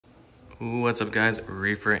What's up guys,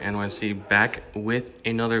 Reefer NYC back with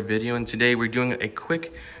another video, and today we're doing a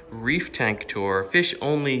quick reef tank tour, fish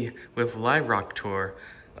only with live rock tour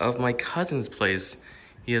of my cousin's place.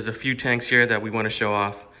 He has a few tanks here that we want to show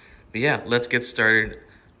off. But yeah, let's get started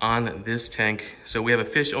on this tank. So we have a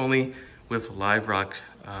fish only with live rock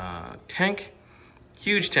tank,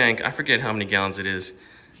 huge tank. I forget how many gallons it is,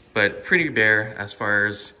 but pretty bare as far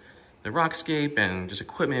as the rockscape and just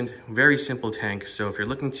equipment. Very simple tank. So if you're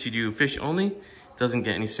looking to do fish only, it doesn't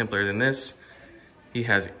get any simpler than this. He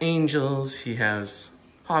has angels, he has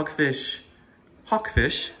hawkfish,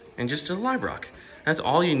 and just a live rock. That's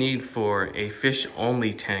all you need for a fish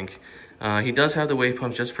only tank. He does have the wave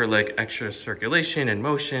pumps just for like extra circulation and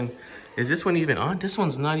motion. Is this one even on? This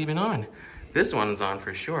one's not even on. This one's on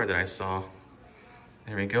for sure that I saw.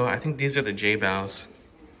 There we go. I think these are the J-bows.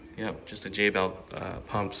 Yep, just the J-bow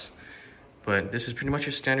pumps. But this is pretty much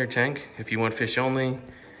your standard tank if you want fish only.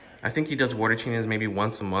 I think he does water changes maybe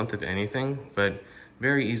once a month, if anything, but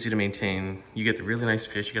very easy to maintain. You get the really nice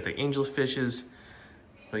fish, you get the angel fishes.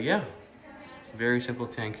 But yeah, very simple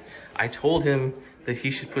tank. I told him that he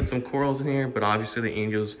should put some corals in here, but obviously the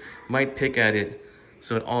angels might pick at it.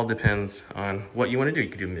 So it all depends on what you want to do. You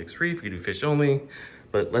could do mixed reef, you could do fish only,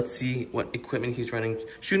 but let's see what equipment he's running.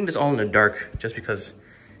 Shooting this all in the dark just because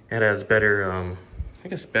it has better, I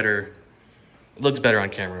guess better, it looks better on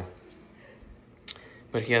camera.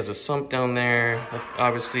 But he has a sump down there.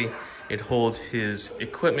 Obviously, it holds his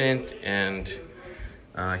equipment and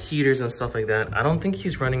heaters and stuff like that. I don't think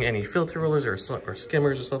he's running any filter rollers or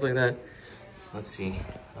skimmers or stuff like that. Let's see.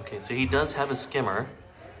 Okay, so he does have a skimmer,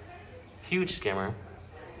 huge skimmer.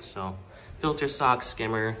 So filter, sock,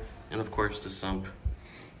 skimmer, and of course the sump.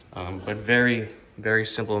 But very, very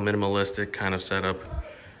simple, minimalistic kind of setup.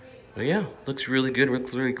 But yeah, looks really good,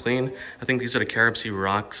 looks really clean. I think these are the Carib Sea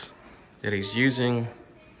rocks that he's using.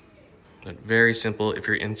 But very simple if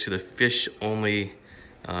you're into the fish only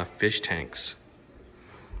fish tanks.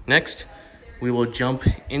 Next, we will jump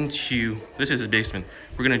into, this is his basement.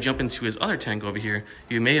 We're gonna jump into his other tank over here.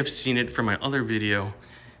 You may have seen it from my other video.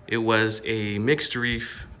 It was a mixed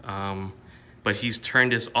reef, but he's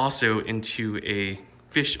turned this also into a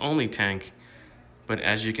fish only tank. But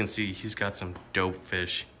as you can see, he's got some dope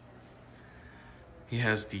fish. He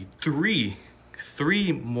has the three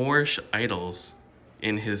Moorish idols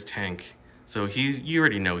in his tank. So you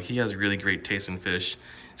already know, he has really great taste in fish.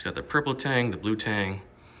 He's got the purple tang, the blue tang.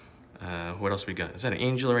 What else we got? Is that an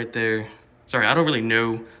angel right there? Sorry, I don't really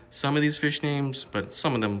know some of these fish names, but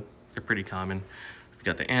some of them are pretty common. We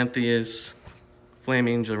got the Antheus, flame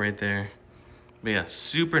angel right there. But yeah,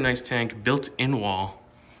 super nice tank, built-in wall.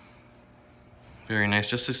 Very nice,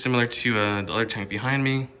 just as similar to the other tank behind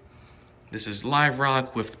me. This is live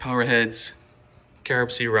rock with power heads,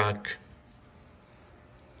 Carib Sea rock.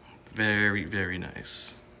 Very, very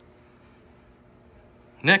nice.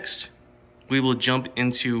 Next, we will jump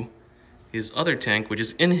into his other tank, which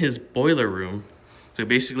is in his boiler room. So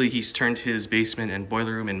basically he's turned his basement and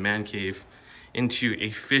boiler room and man cave into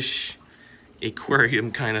a fish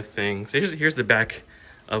aquarium kind of thing. So here's the back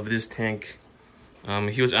of this tank.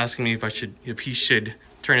 He was asking me if he should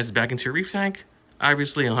turn his back into a reef tank.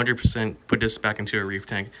 Obviously 100% put this back into a reef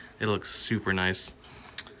tank. It looks super nice.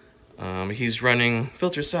 He's running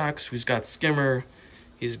filter socks, he's got skimmer,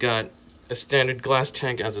 he's got a standard glass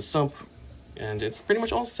tank as a sump, and it's pretty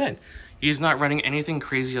much all set. He's not running anything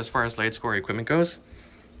crazy as far as light score equipment goes,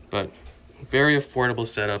 but very affordable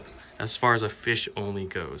setup as far as a fish only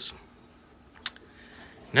goes.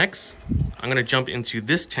 Next, I'm gonna jump into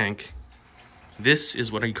this tank. This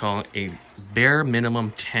is what I call a bare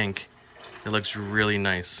minimum tank. It looks really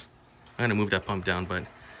nice. I'm gonna move that pump down, but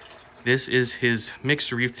this is his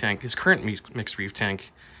mixed reef tank, his current mixed reef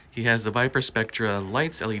tank. He has the Viper Spectra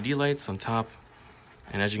lights, LED lights on top.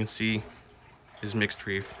 And as you can see, his mixed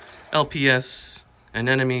reef. LPS,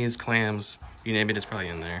 anemones, clams, you name it, it's probably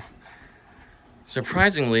in there.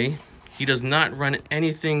 Surprisingly, he does not run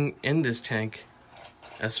anything in this tank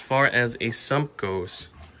as far as a sump goes.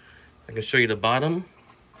 I can show you the bottom.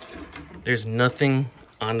 There's nothing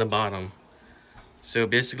on the bottom. So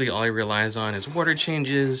basically all he relies on is water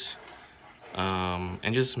changes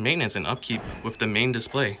and just maintenance and upkeep with the main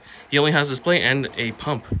display. He only has display and a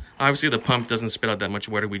pump. Obviously the pump doesn't spit out that much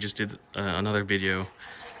water. We just did another video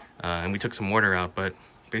and we took some water out, but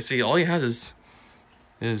basically all he has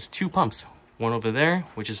is two pumps. One over there,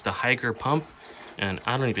 which is the hiker pump, and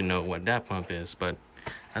I don't even know what that pump is, but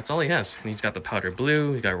that's all he has. And he's got the powder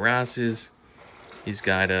blue, he's got wrasses, he's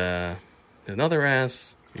got another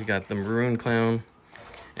wrasse, he's got the maroon clown,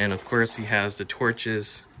 and of course he has the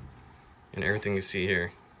torches and everything you see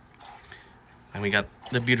here. And we got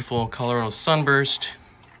the beautiful Colorado sunburst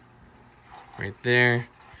right there.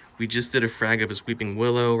 We just did a frag of his weeping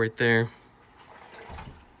willow right there.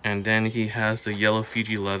 And then he has the yellow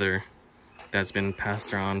Fiji leather that's been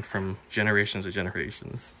passed on from generations to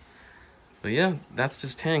generations. But yeah, that's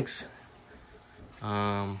his tanks.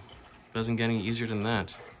 Doesn't get any easier than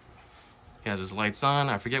that. He has his lights on.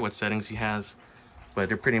 I forget what settings he has, but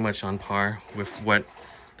they're pretty much on par with what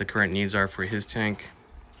the current needs are for his tank.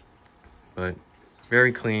 But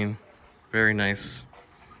very clean, very nice,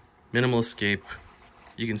 minimal escape.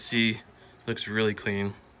 You can see, looks really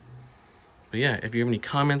clean. But yeah, if you have any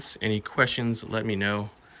comments, any questions, let me know.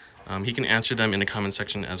 He can answer them in the comment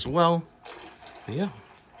section as well. But yeah,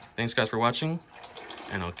 thanks guys for watching,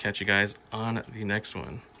 and I'll catch you guys on the next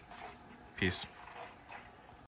one. Peace.